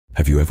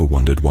Have you ever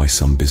wondered why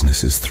some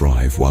businesses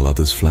thrive while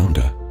others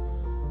flounder?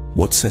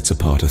 What sets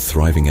apart a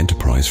thriving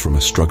enterprise from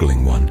a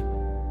struggling one?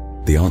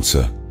 The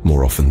answer,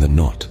 more often than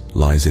not,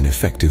 lies in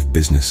effective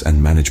business and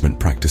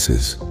management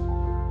practices.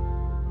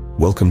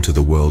 Welcome to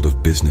the world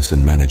of business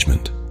and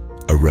management,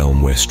 a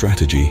realm where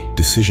strategy,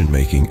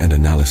 decision-making, and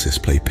analysis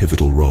play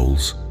pivotal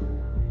roles.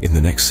 In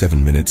the next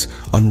 7 minutes,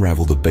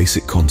 unravel the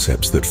basic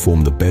concepts that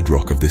form the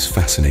bedrock of this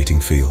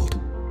fascinating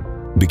field.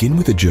 Begin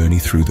with a journey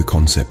through the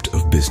concept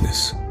of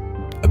business.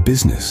 A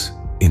business,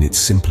 in its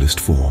simplest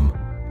form,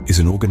 is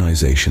an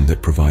organization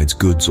that provides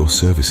goods or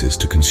services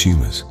to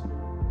consumers.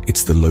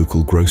 It's the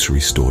local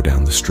grocery store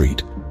down the street,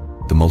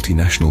 the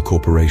multinational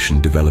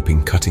corporation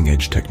developing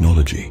cutting-edge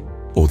technology,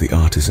 or the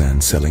artisan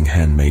selling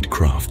handmade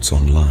crafts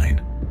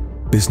online.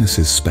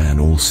 Businesses span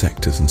all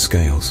sectors and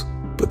scales,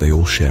 but they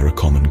all share a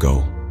common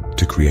goal: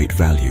 to create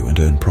value and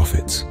earn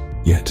profits.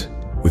 Yet,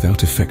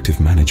 without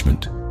effective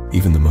management,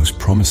 even the most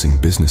promising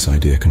business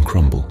idea can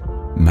crumble.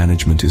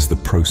 Management is the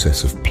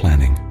process of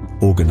planning,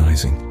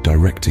 organizing,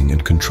 directing,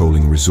 and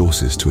controlling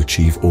resources to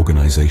achieve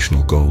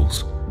organizational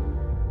goals.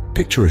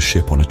 Picture a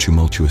ship on a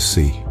tumultuous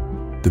sea.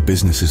 The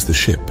business is the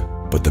ship,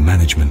 but the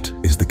management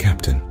is the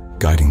captain,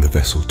 guiding the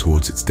vessel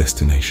towards its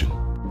destination.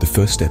 The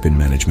first step in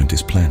management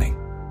is planning.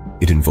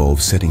 It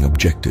involves setting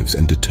objectives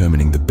and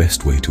determining the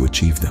best way to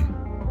achieve them.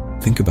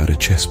 Think about a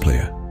chess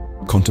player,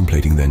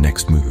 contemplating their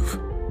next move.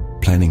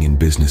 Planning in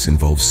business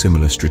involves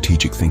similar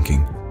strategic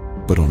thinking,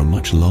 but on a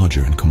much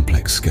larger and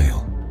complex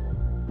scale.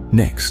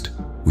 Next,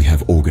 we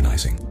have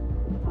organizing.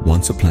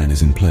 Once a plan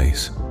is in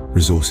place,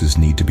 resources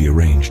need to be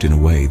arranged in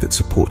a way that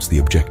supports the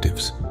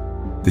objectives.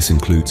 This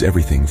includes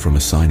everything from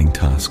assigning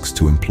tasks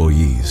to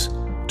employees,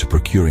 to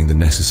procuring the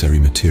necessary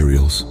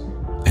materials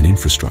and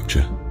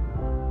infrastructure.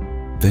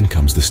 Then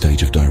comes the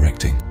stage of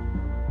directing.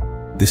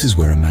 This is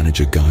where a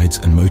manager guides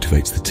and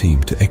motivates the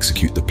team to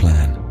execute the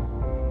plan.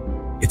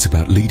 It's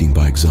about leading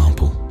by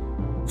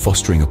example,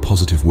 fostering a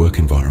positive work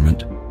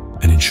environment,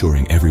 and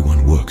ensuring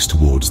everyone works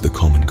towards the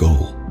common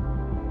goal.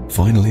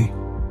 Finally,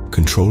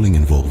 controlling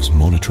involves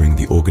monitoring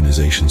the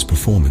organization's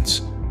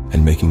performance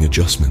and making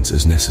adjustments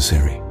as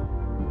necessary.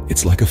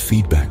 It's like a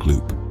feedback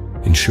loop,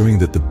 ensuring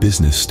that the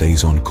business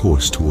stays on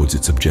course towards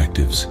its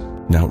objectives.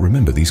 Now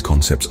remember, these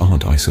concepts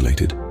aren't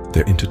isolated,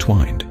 they're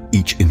intertwined,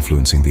 each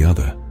influencing the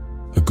other.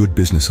 A good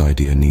business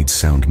idea needs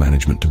sound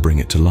management to bring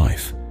it to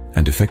life,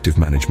 and effective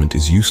management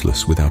is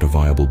useless without a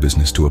viable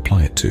business to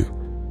apply it to.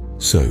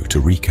 So,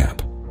 to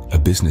recap, a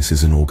business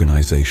is an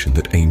organization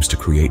that aims to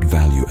create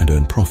value and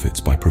earn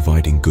profits by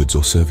providing goods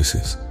or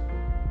services.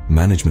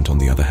 Management, on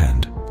the other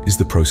hand, is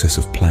the process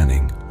of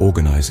planning,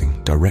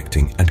 organizing,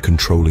 directing, and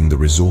controlling the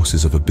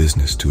resources of a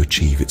business to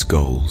achieve its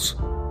goals.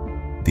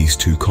 These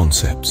two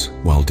concepts,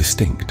 while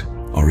distinct,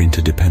 are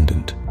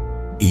interdependent,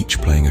 each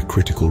playing a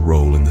critical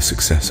role in the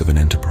success of an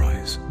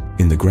enterprise.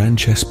 In the grand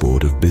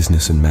chessboard of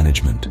business and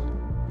management,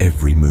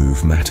 every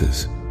move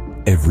matters,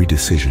 every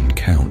decision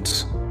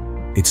counts.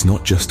 It's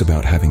not just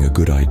about having a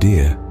good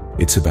idea,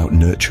 it's about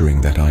nurturing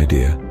that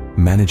idea,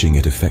 managing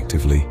it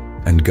effectively,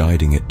 and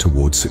guiding it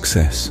towards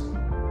success.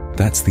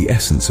 That's the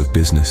essence of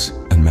business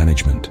and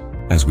management.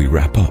 As we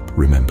wrap up,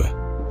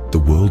 remember, the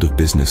world of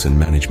business and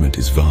management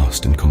is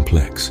vast and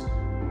complex,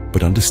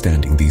 but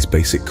understanding these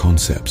basic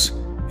concepts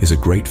is a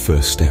great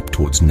first step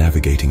towards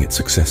navigating it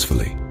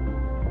successfully.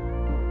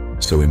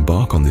 So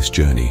embark on this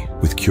journey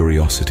with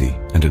curiosity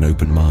and an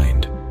open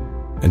mind,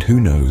 and who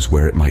knows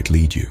where it might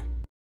lead you.